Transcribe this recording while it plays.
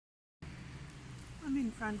I'm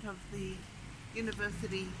in front of the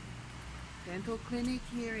University Dental Clinic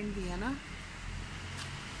here in Vienna.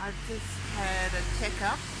 I've just had a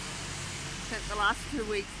checkup. Spent the last 2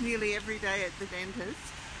 weeks nearly every day at the dentist,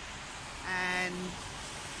 and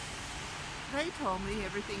they told me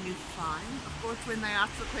everything is fine. Of course, when they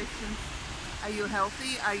ask the question, are you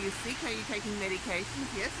healthy? Are you sick? Are you taking medications?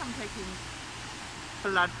 Yes, I'm taking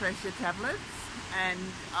blood pressure tablets, and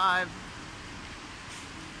I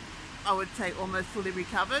would say almost fully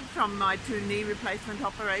recovered from my 2 knee replacement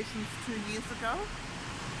operations 2 years ago.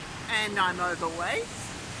 And I'm overweight,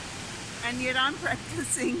 and yet I'm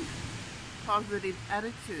practicing positive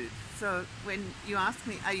attitude. So when you ask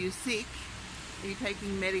me, are you sick? Are you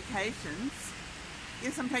taking medications?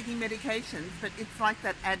 Yes, I'm taking medications, but it's like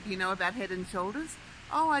that ad, you know, about Head and Shoulders.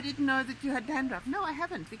 Oh, I didn't know that you had dandruff. No, I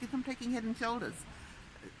haven't, because I'm taking Head and Shoulders.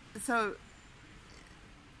 So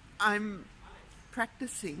I'm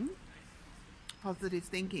practicing positive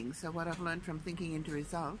thinking. So what I've learned from thinking into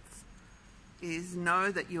results is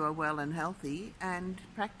know that you are well and healthy and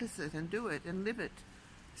practice it and do it and live it.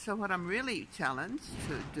 So what I'm really challenged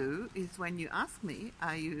to do is, when you ask me,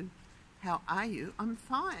 how are you? I'm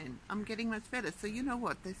fine. I'm getting much better. So you know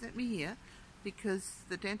what? They sent me here because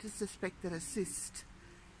the dentist suspected a cyst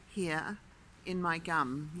here in my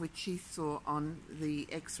gum, which she saw on the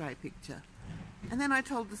x-ray picture. And then I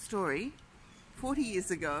told the story 40 years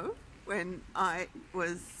ago when I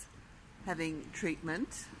was having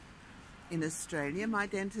treatment in Australia. My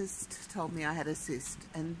dentist told me I had a cyst,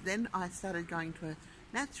 and then I started going to a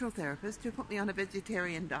natural therapist who put me on a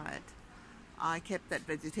vegetarian diet. I kept that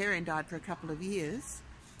vegetarian diet for a couple of years,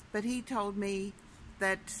 but he told me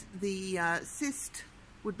that the cyst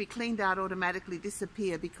would be cleaned out, automatically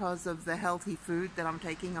disappear because of the healthy food that I'm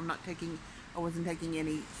taking. I wasn't taking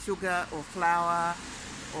any sugar or flour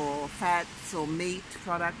or fats or meat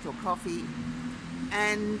product or coffee.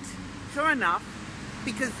 And sure enough,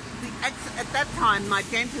 because at that time my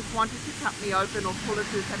dentist wanted to cut me open or pull a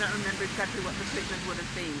tooth. I don't remember exactly what the treatment would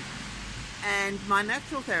have been. And my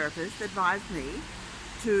natural therapist advised me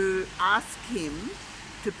to ask him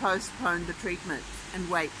to postpone the treatment and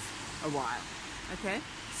wait a while. Okay,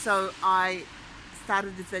 so I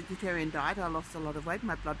started this vegetarian diet. I lost a lot of weight.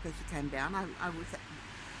 My blood pressure came down.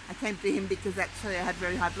 I came to him because actually I had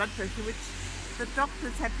very high blood pressure, which the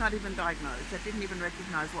doctors had not even diagnosed. They didn't even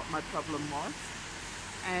recognize what my problem was.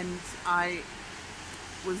 And I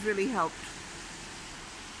was really helped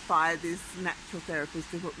by this natural therapist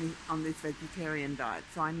who put me on this vegetarian diet.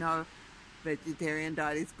 So I know vegetarian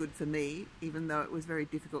diet is good for me, even though it was very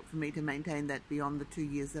difficult for me to maintain that beyond the 2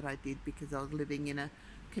 years that I did, because I was living in a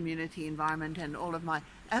community environment and all of my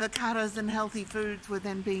avocados and healthy foods were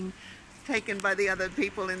then being taken by the other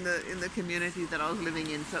people in the community that I was living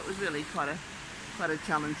in. So it was really quite a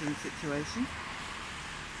challenging situation.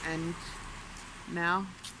 And now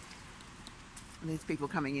there's people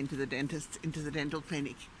coming into the dental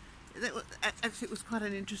clinic. Actually, it was quite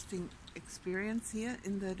an interesting experience here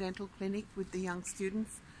in the dental clinic with the young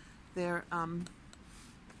students. They're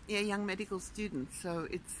young medical students, so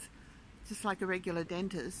it's just like a regular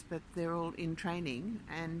dentist, but they're all in training.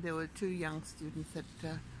 And there were 2 young students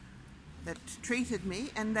that treated me,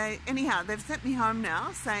 and they've sent me home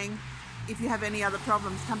now saying, if you have any other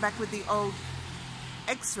problems, come back with the old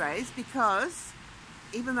x-rays, because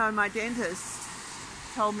even though my dentist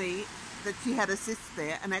told me that she had a cyst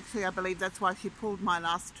there, and actually I believe that's why she pulled my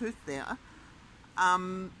last tooth there,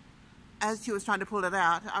 as she was trying to pull it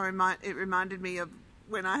out, it reminded me of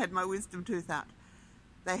when I had my wisdom tooth out.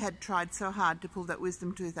 They had tried so hard to pull that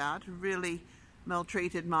wisdom tooth out, really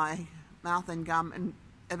maltreated my mouth and gum, and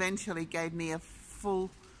eventually gave me a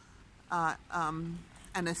full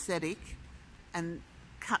anesthetic and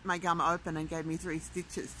cut my gum open and gave me 3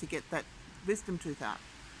 stitches to get that wisdom tooth out.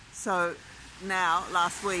 So now,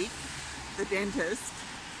 last week, the dentist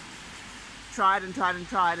tried and tried and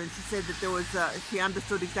tried, and she said that there was she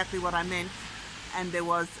understood exactly what I meant, and there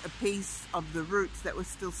was a piece of the roots that was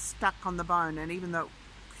still stuck on the bone, and even though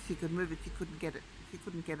she could move it, she couldn't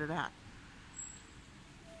get it out.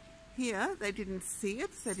 Here they didn't see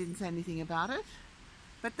it, they didn't say anything about it,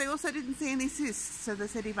 but they also didn't see any cysts. So they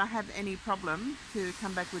said if I had any problem to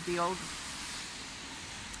come back with the old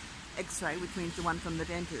x-ray, which means the one from the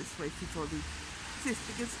dentist where she saw the cyst,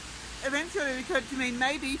 because eventually it occurred to me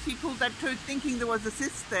maybe she pulled that tooth thinking there was a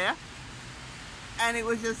cyst there, and it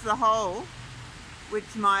was just the hole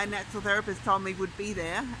which my natural therapist told me would be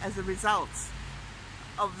there as a result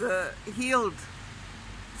of the healed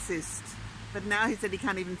cyst. But now he said he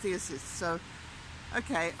can't even see a cyst. So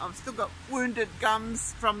okay, I've still got wounded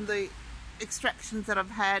gums from the extractions that I've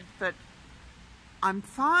had, but I'm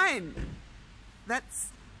fine. that's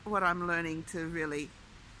what I'm learning to really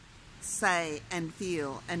say and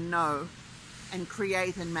feel and know and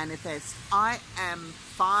create and manifest. I am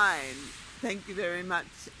fine. Thank you very much.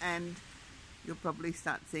 And you'll probably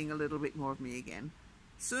start seeing a little bit more of me again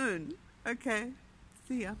soon. Okay.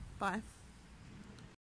 See ya. Bye.